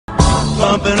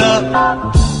pumping up,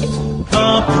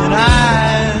 pumping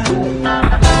high,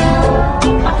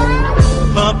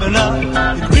 pumping up,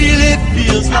 it really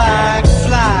feels like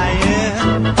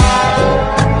flying,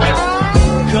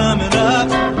 coming up,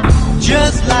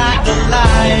 just like the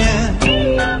lion.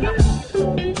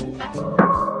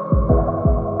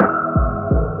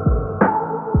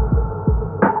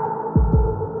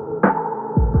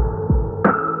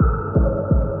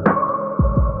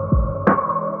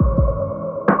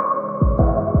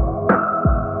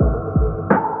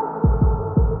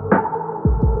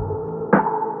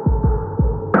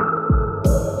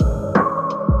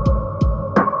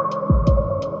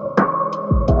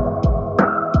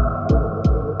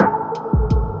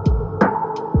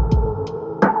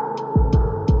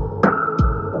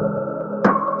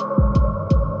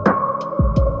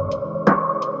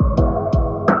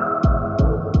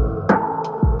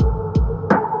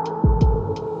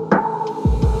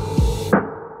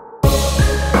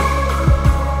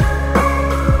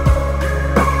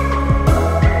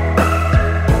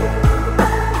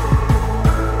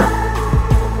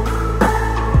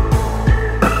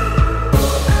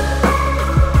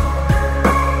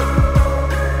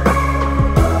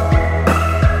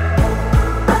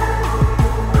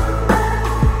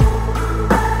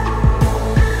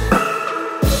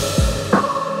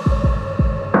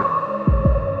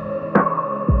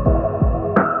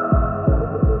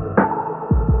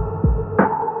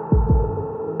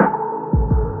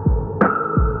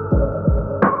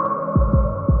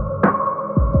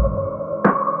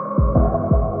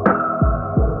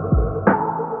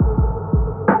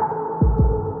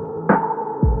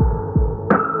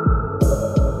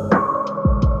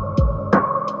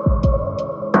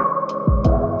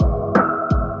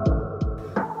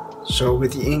 So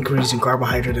with the increase in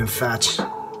carbohydrate and fats,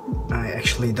 I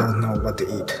actually don't know what to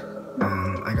eat.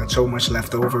 I got so much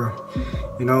left over,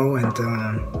 you know, and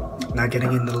now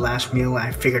getting in the last meal,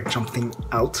 I figured something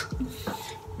out.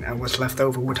 I was left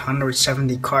over with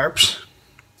 170 carbs,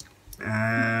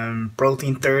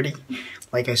 protein 30,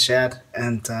 like I said,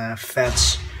 and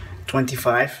fats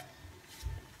 25.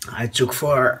 I took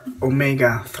 4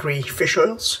 omega-3 fish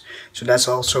oils, so that's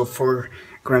also 4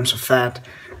 grams of fat.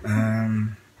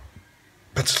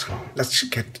 But let's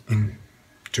get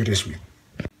into this meal.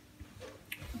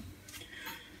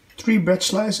 3 bread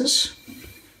slices.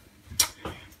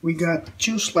 We got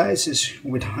 2 slices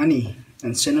with honey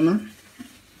and cinnamon.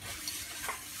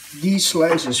 These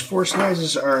slices, 4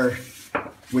 slices, are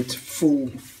with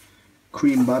full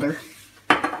cream butter.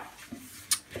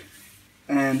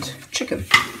 And chicken.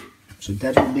 So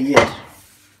that will be it.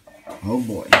 Oh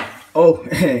boy. Oh,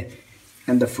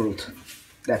 and the fruit.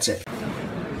 That's it.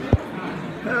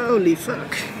 Holy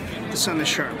fuck, the sun is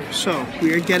sharp. So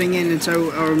we are getting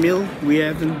into our meal. We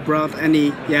haven't brought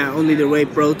any, only the whey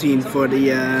protein for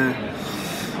the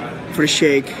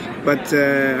shake. But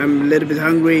I'm a little bit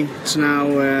hungry. It's now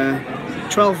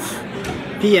 12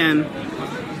 p.m.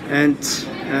 and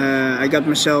I got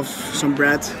myself some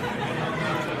bread,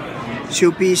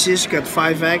 2 pieces, got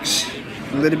 5 eggs,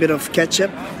 a little bit of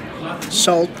ketchup,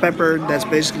 salt, pepper. That's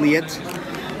basically it.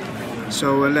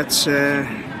 So let's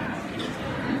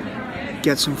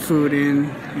get some food in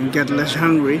and get less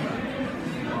hungry.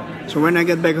 So when I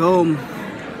get back home,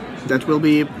 that will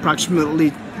be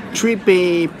approximately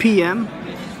 3 p.m.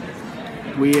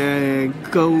 We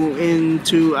go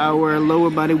into our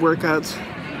lower body workout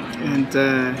and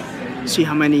see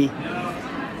how many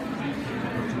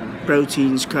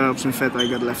proteins, carbs and fat I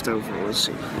got left over. We'll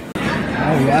see.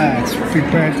 Alright, it's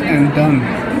prepared and done.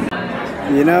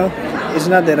 You know, it's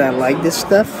not that I like this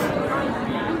stuff,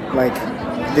 like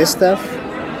this stuff,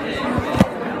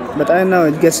 but I know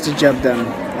it gets the job done,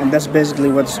 and that's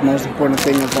basically what's the most important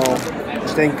thing of all.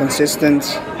 Staying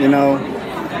consistent, you know.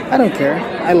 I don't care,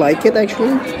 I like it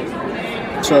actually.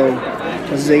 So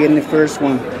let's dig in the first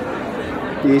one,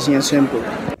 easy and simple.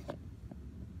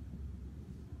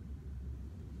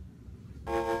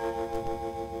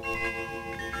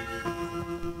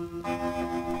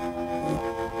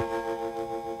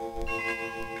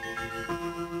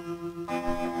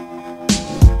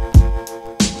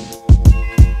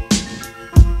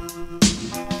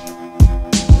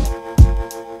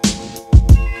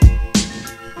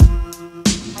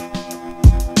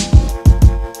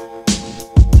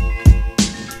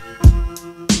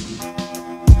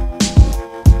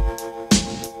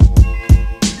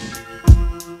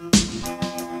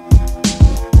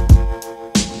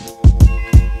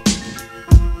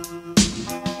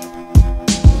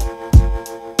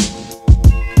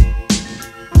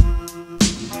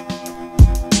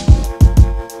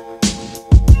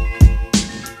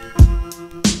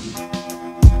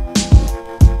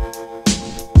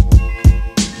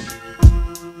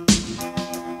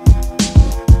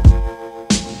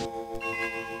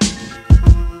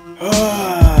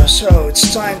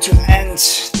 it's time to end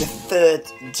the third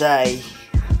day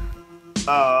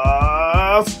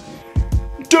of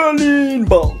the lean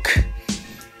bulk,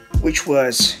 which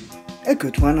was a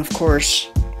good one, of course.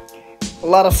 A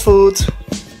lot of food,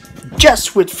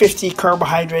 just with 50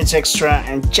 carbohydrates extra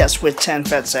and just with 10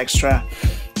 fats extra.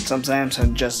 Sometimes I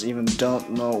just even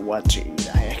don't know what to eat.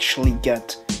 I actually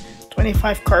get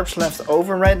 25 carbs left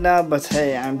over right now, but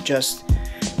hey, I'm just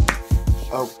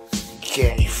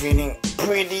okay, feeling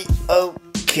pretty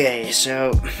okay.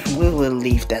 So we will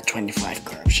leave that 25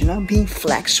 carbs, you know, being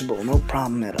flexible, no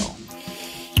problem at all.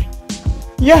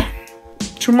 Yeah,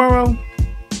 tomorrow,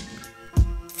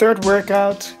 third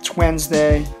workout, it's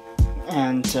Wednesday,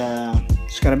 and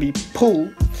it's gonna be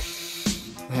pool,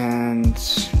 and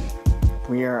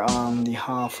we are on the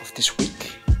half of this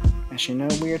week. As you know,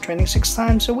 we are training 6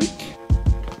 times a week.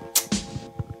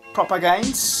 Proper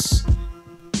gains,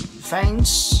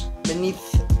 veins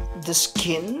beneath the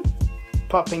skin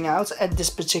popping out at this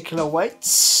particular weight.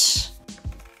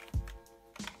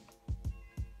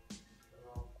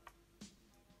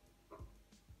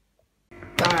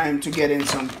 Time to get in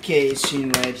some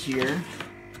casein right here.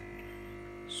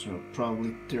 So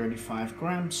probably 35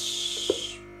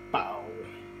 grams. Pow.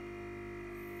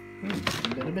 A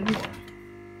little bit more.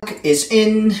 Is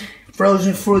in.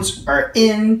 Frozen fruits are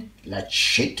in. Let's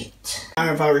shake it. I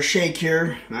have our shake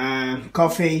here.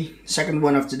 Coffee, second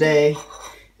one of the day,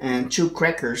 and 2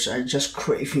 crackers. I'm just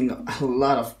craving a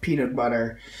lot of peanut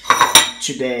butter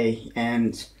today.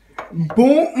 And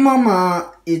bon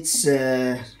mama, it's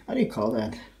how do you call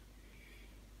that?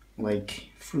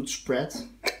 Like fruit spread.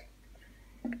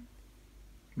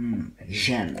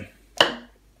 Jam.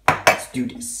 Let's do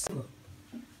this.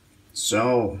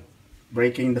 So,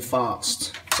 breaking the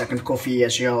fast. Second coffee,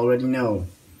 as you already know.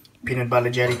 Peanut butter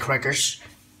jelly crackers.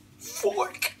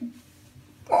 Fork.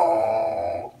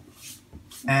 Oh.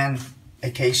 And a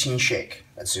casein shake.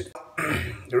 That's it.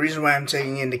 The reason why I'm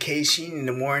taking in the casein in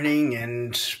the morning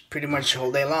and pretty much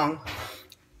all day long,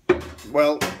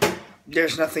 well,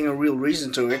 there's nothing a real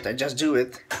reason to it. I just do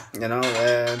it, you know.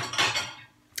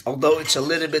 Although it's a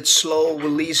little bit slow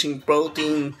releasing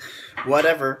protein,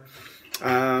 whatever,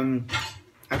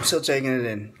 I'm still taking it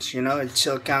in. You know, it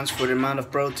still counts for the amount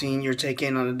of protein you're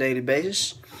taking on a daily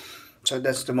basis. So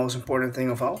that's the most important thing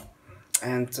of all.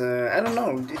 And I don't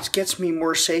know, it gets me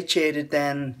more satiated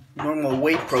than normal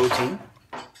whey protein.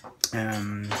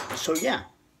 So yeah,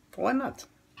 why not?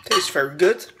 Tastes very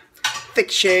good. Thick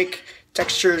shake,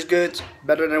 texture is good,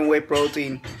 better than whey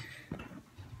protein.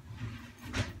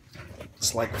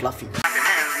 It's like fluffy.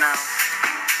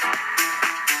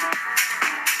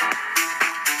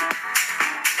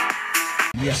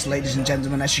 Yes, ladies and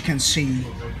gentlemen, as you can see,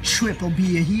 triple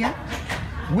beer here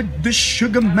with the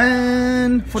sugar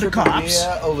man for triple the carbs.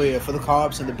 Beer over here for the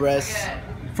carbs and the breast.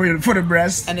 For the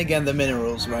breast. And again, the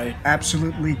minerals, right?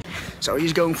 Absolutely. So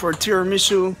he's going for a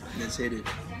tiramisu. Let's hit it.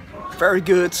 Very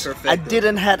good. Perfecto. I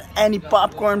didn't have any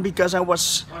popcorn because I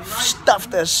was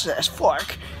stuffed as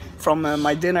fuck from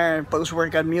my dinner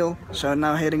post-workout meal. So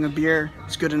now hitting a beer,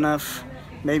 it's good enough.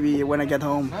 Maybe when I get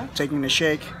home, taking a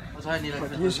shake.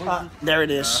 There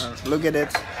it is. Look at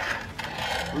it.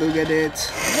 Look at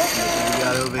it.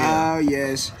 Oh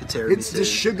yes. It's the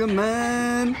sugar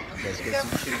man.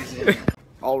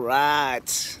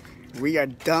 Alright. We are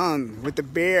done with the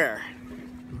beer.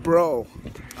 Bro.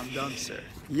 I'm done, sir.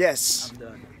 Yes. I'm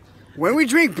done. When we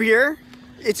drink beer,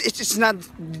 it's not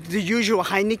the usual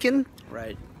Heineken.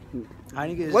 Right.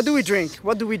 Heineken is, What do we drink?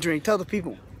 What do we drink? Tell the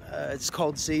people. It's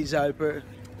called Zeezuiper.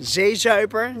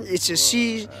 Zeezuiper. It's a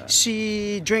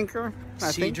sea drinker.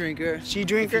 I think. Drinker. Sea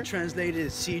drinker. If you translate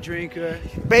it, sea drinker.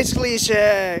 Basically, it's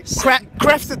a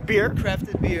crafted beer.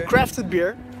 Crafted beer. Crafted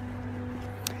beer.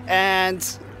 And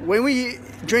when we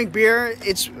drink beer,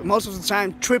 it's most of the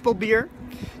time triple beer.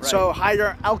 Right. So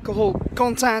higher alcohol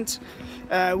content.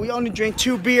 We only drink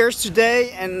 2 beers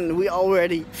today, and we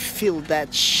already feel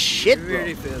that shit. You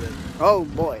really feel it. Oh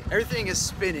boy. Everything is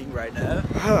spinning right now.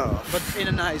 Oh. But in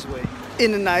a nice way.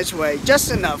 In a nice way.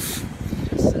 Just enough.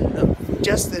 Just enough.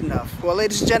 Just enough. Well,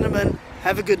 ladies and gentlemen,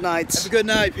 have a good night. Have a good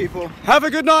night, people. Have a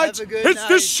good night. Have a good it's night.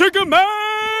 the Sugar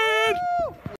Man.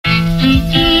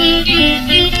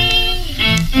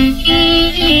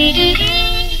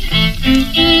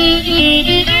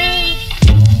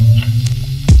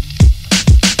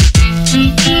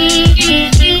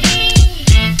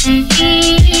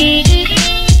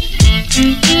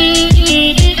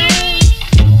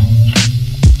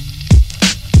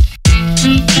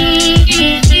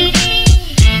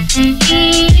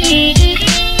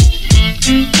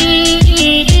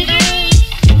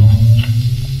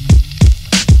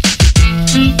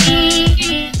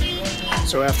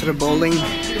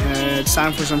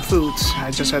 time for some food.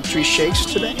 I just had 3 shakes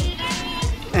today,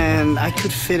 and I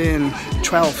could fit in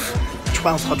 12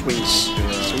 hot wings.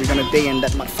 So we're gonna dig in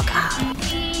that motherfucker.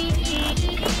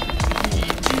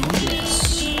 Oh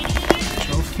yes,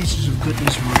 12 pieces of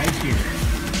goodness right here.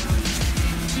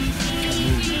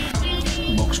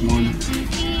 Box 1,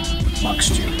 box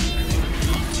 2.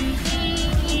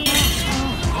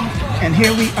 And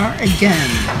here we are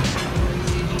again.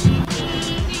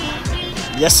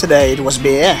 Yesterday it was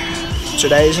beer.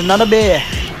 Today is another beer.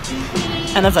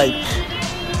 And a vape.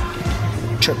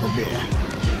 Triple beer.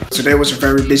 Today was a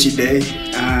very busy day.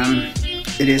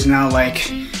 It is now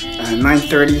like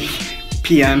 9:30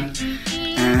 p.m.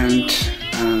 and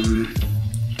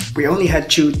we only had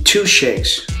two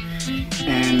shakes.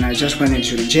 And I just went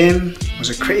into the gym. It was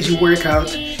a crazy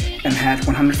workout and had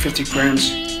 150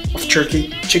 grams of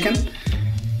chicken.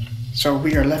 So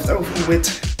we are left over with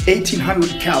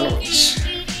 1800 calories.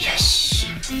 Yes.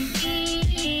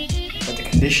 But the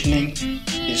conditioning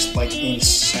is like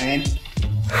insane.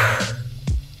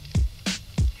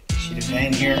 See the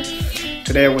vein here?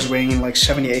 Today I was weighing in like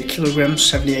 78 kilograms,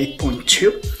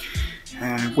 78.2.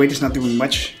 Weight is not doing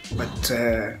much, but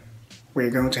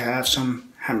we're going to have some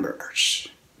hamburgers.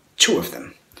 2 of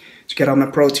them. To get all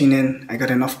my protein in, I got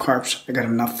enough carbs, I got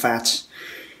enough fats,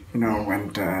 you know,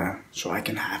 and so I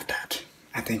can have that.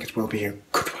 I think it will be a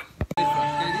good one.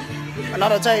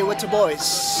 Another day with the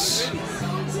boys.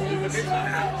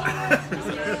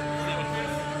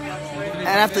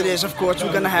 And after this, of course,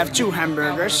 we're gonna have 2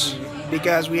 hamburgers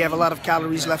because we have a lot of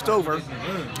calories left over.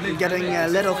 We're getting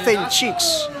little thin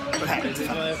cheeks. But hey,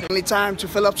 only time to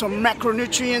fill up some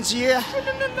macronutrients here.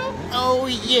 Oh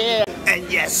yeah!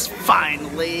 And yes,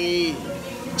 finally,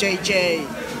 JJ.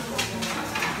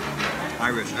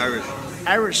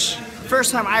 Irish.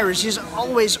 First time Irish. He's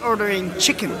always ordering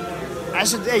chicken. I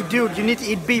said, hey dude, you need to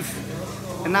eat beef.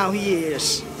 And now he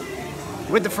is.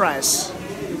 With the fries.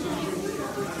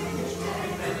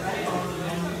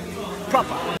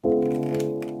 Proper.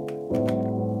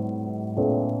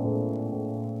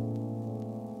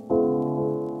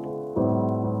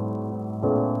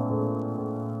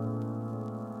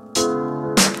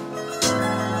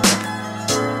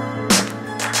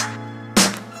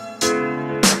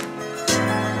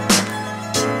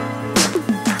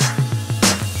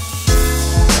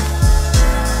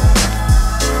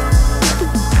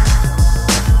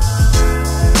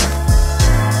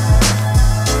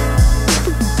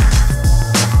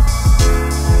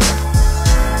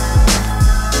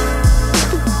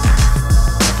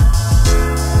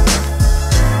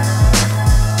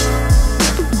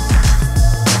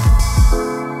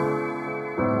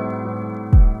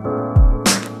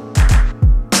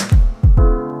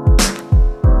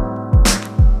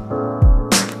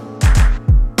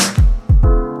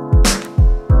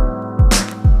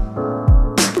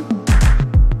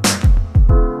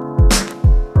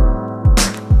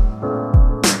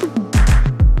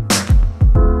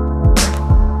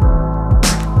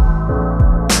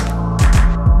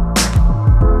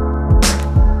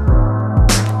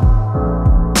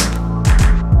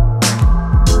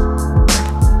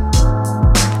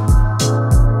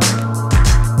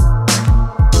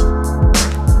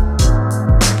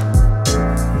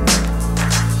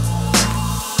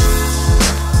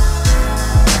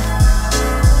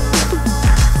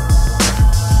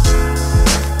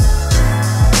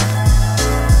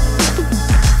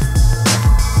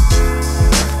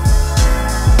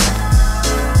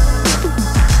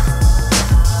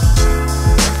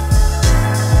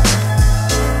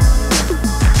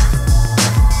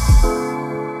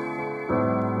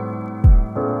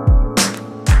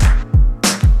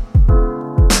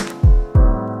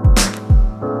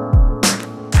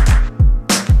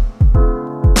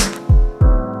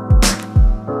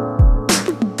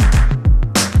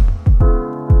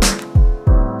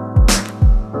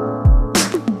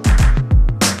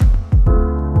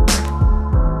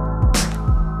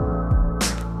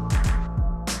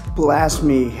 People ask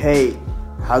me, hey,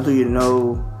 how do you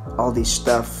know all these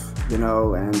stuff, you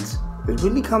know, and it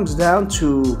really comes down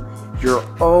to your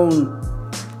own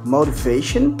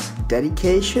motivation,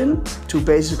 dedication to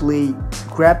basically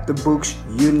grab the books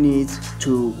you need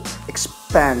to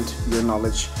expand your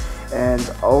knowledge. And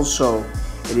also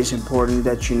it is important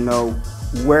that you know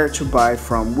where to buy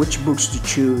from, which books to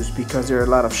choose, because there are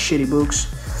a lot of shitty books.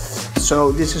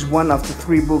 So this is one of the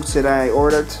 3 books that I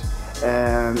ordered.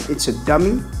 It's a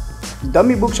dummy.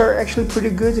 Dummy books are actually pretty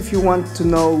good if you want to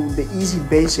know the easy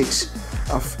basics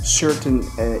of certain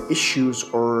issues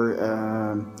or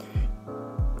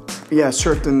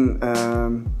certain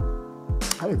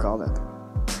how do you call that?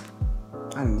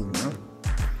 I don't even know.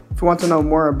 If you want to know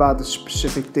more about the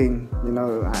specific thing, you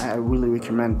know, I really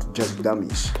recommend Just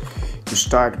Dummies to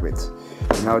start with.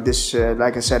 You know, this,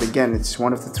 like I said again, it's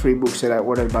one of the 3 books that I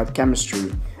ordered about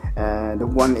chemistry. The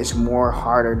one is more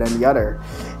harder than the other,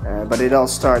 but it all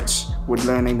starts with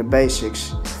learning the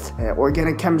basics.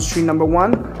 Organic Chemistry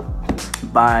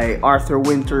 #1 by Arthur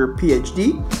Winter,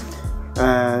 PhD.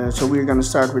 So we're gonna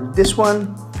start with this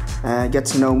one. Get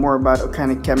to know more about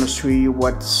organic chemistry,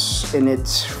 what's in it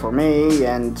for me,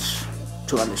 and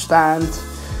to understand.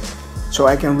 So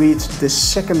I can read the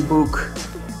second book,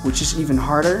 which is even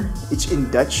harder. It's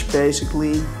in Dutch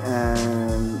basically,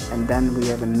 and then we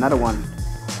have another one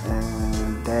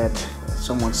that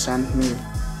someone sent me,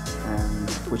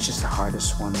 which is the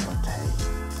hardest one. But hey,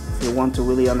 if you want to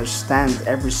really understand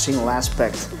every single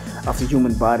aspect of the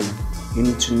human body, you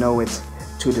need to know it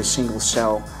to the single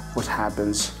cell, what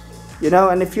happens. You know,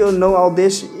 and if you know all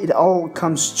this, it all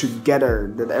comes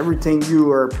together, that everything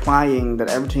you are applying, that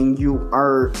everything you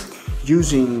are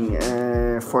using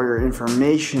for your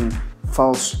information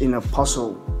falls in a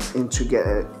puzzle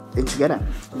together.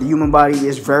 The human body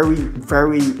is very,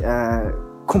 very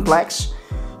complex,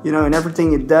 you know, in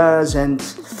everything it does, and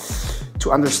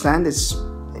to understand it's,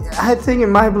 I think,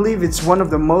 in my belief, it's one of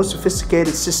the most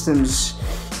sophisticated systems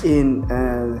in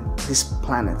this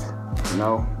planet. You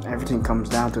know, everything comes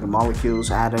down to the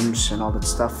molecules, atoms, and all that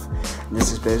stuff. And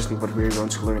this is basically what we're going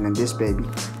to learn in this baby.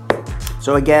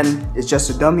 So again, it's just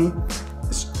a dummy.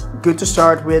 It's good to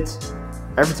start with.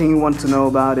 Everything you want to know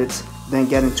about it, then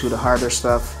get into the harder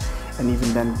stuff, and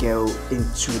even then go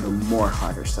into the more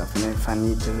harder stuff. And if I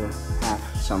need to have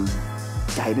some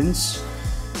guidance,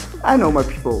 I know my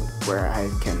people where I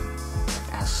can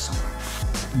ask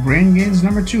someone. Brain Gains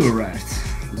 #2 arrived.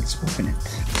 Let's open it.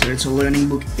 So it's a learning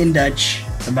book in Dutch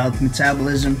about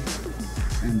metabolism,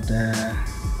 and the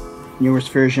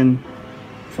newest version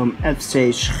from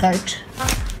FC Schuit.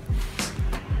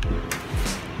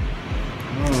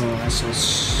 Oh, dat is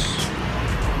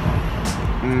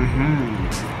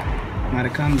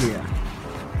mitochondria.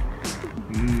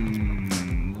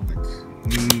 Love it.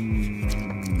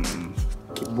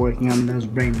 Keep working on those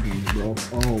brain games, bro.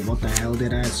 Oh, what the hell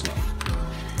did I saw?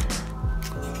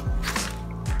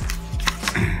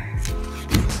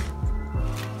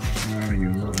 Oh, you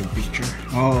love the picture.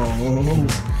 Oh,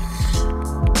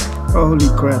 holy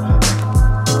crap.